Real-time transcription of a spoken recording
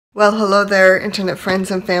Well, hello there, internet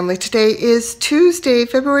friends and family. Today is Tuesday,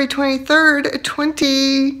 February 23rd,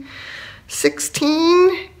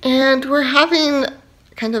 2016, and we're having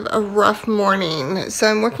kind of a rough morning. So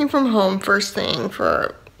I'm working from home first thing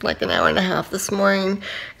for like an hour and a half this morning,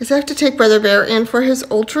 because I have to take Brother Bear in for his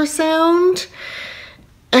ultrasound,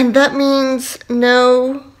 and that means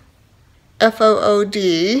no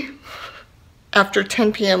FOOD after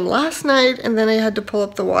 10 p.m. last night, and then I had to pull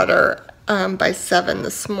up the water by 7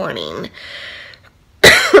 this morning.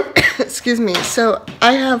 Excuse me. So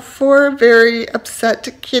I have 4 very upset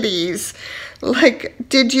kitties. Like,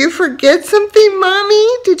 did you forget something, Mommy?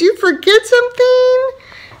 Did you forget something?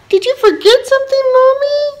 Did you forget something,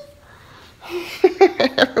 Mommy?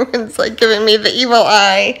 Everyone's like giving me the evil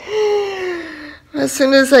eye. As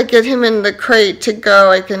soon as I get him in the crate to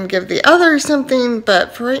go, I can give the others something.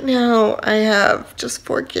 But for right now, I have just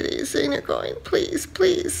 4 kitties. And they're going, please,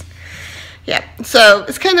 please. Yeah, so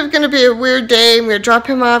it's kind of going to be a weird day. I'm going to drop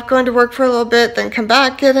him off, go into work for a little bit, then come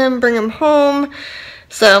back, get him, bring him home.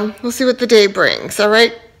 So we'll see what the day brings. All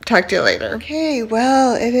right, talk to you later. Okay,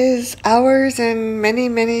 well, it is hours and many,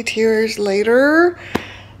 many tears later.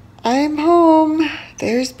 I'm home.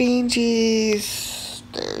 There's Beanjies.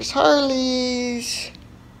 There's Harley's.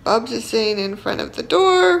 Bubs is sitting in front of the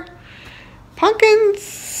door.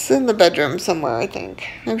 Pumpkin's in the bedroom somewhere, I think.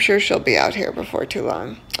 I'm sure she'll be out here before too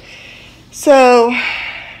long. So,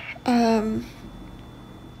 my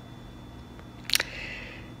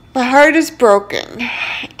heart is broken.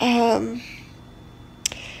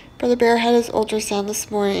 Brother Bear had his ultrasound this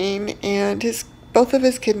morning, and both of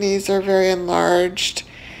his kidneys are very enlarged.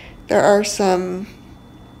 There are some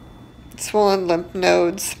swollen lymph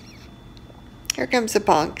nodes. Here comes the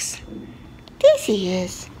punks. This he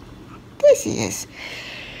is. This he is.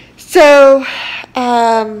 So,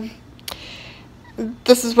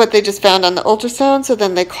 this is what they just found on the ultrasound. So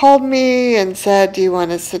then they called me and said, do you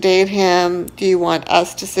want to sedate him? Do you want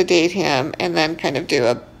us to sedate him? And then kind of do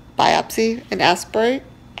a biopsy and aspiration.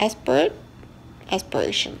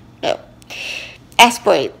 No.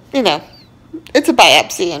 Aspirate. You know, it's a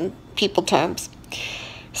biopsy in people terms.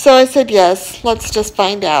 So I said, yes, let's just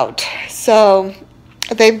find out. So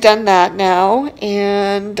they've done that now.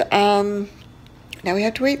 And now we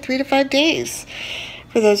have to wait 3 to 5 days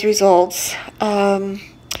for those results.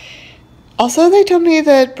 Also, they told me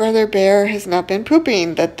that Brother Bear has not been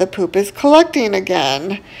pooping, that the poop is collecting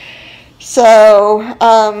again. So,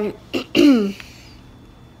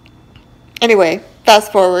 anyway,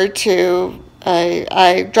 fast forward to,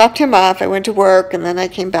 I dropped him off, I went to work, and then I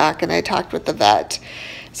came back and I talked with the vet.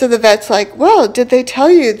 So the vet's like, well, did they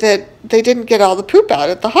tell you that they didn't get all the poop out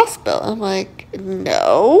at the hospital? I'm like,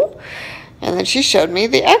 no. And then she showed me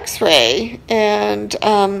the x-ray. And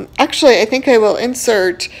actually, I think I will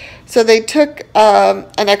insert. So they took an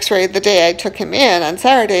x-ray the day I took him in on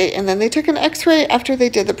Saturday. And then they took an x-ray after they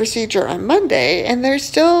did the procedure on Monday. And there's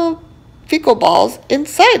still fecal balls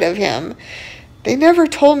inside of him. They never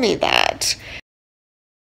told me that.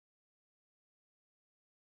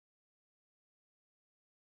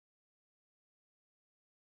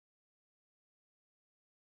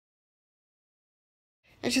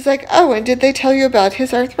 And she's like, oh, and did they tell you about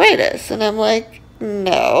his arthritis? And I'm like,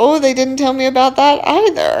 no, they didn't tell me about that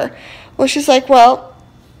either. Well, she's like, well,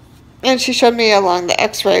 and she showed me along the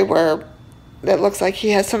x-ray where it looks like he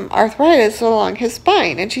has some arthritis along his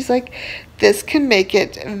spine. And she's like, this can make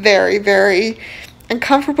it very, very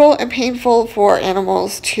uncomfortable and painful for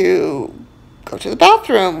animals to go to the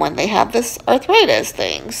bathroom when they have this arthritis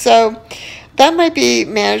thing. So that might be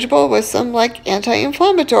manageable with some like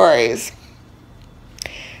anti-inflammatories.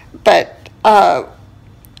 But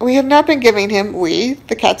we have not been giving him,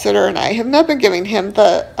 the cat sitter and I, have not been giving him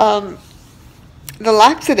the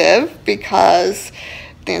laxative because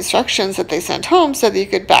the instructions that they sent home said that you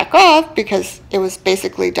could back off because it was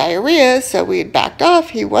basically diarrhea. So we had backed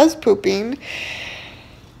off. He was pooping.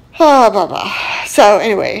 Blah, blah, blah. So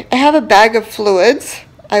anyway, I have a bag of fluids.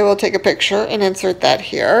 I will take a picture and insert that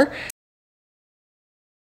here.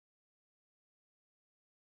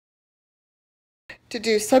 To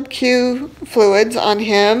do sub-Q fluids on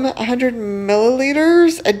him, 100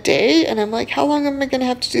 milliliters a day. And I'm like, how long am I going to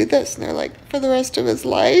have to do this? And they're like, for the rest of his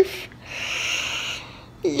life.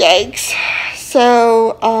 Yikes.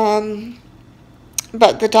 So,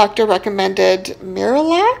 but the doctor recommended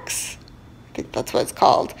Miralax. I think that's what it's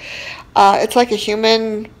called. It's like a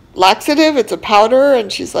human laxative. It's a powder.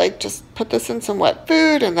 And she's like, just put this in some wet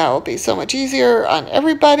food and that will be so much easier on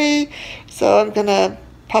everybody. So I'm going to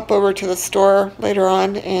pop over to the store later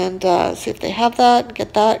on and see if they have that,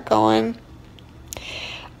 get that going.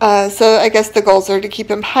 So I guess the goals are to keep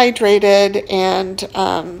him hydrated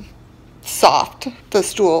and soft, the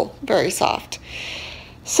stool, very soft.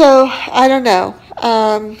 So I don't know.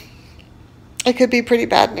 It could be pretty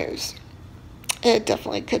bad news. It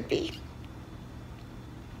definitely could be.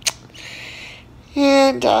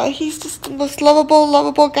 And he's just the most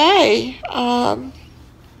lovable guy.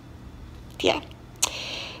 Yeah.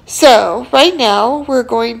 So right now we're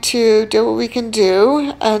going to do what we can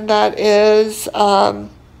do, and that is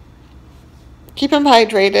keep him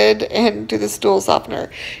hydrated and do the stool softener.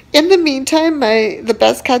 In the meantime, the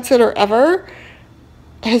best cat sitter ever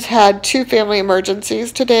has had 2 family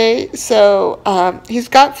emergencies today. So he's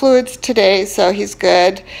got fluids today, so he's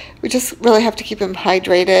good. We just really have to keep him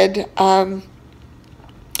hydrated. I'm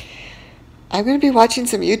going to be watching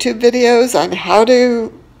some YouTube videos on how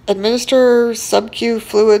to administer sub-Q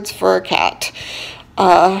fluids for a cat.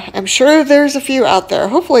 I'm sure there's a few out there.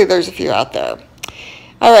 Hopefully there's a few out there.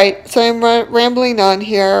 All right, so I'm rambling on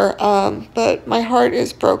here, but my heart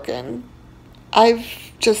is broken.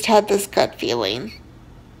 I've just had this gut feeling.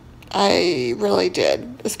 I really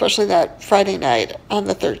did, especially that Friday night on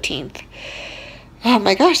the 13th. Oh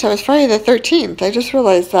my gosh, that was Friday the 13th. I just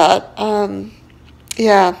realized that.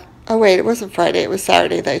 Yeah. Oh wait, it wasn't Friday. It was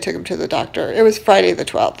Saturday that I took him to the doctor. It was Friday the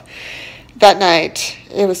 12th. That night,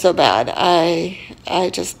 it was so bad. I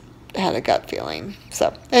just had a gut feeling.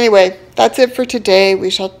 So anyway, that's it for today. We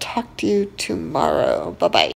shall talk to you tomorrow. Bye-bye.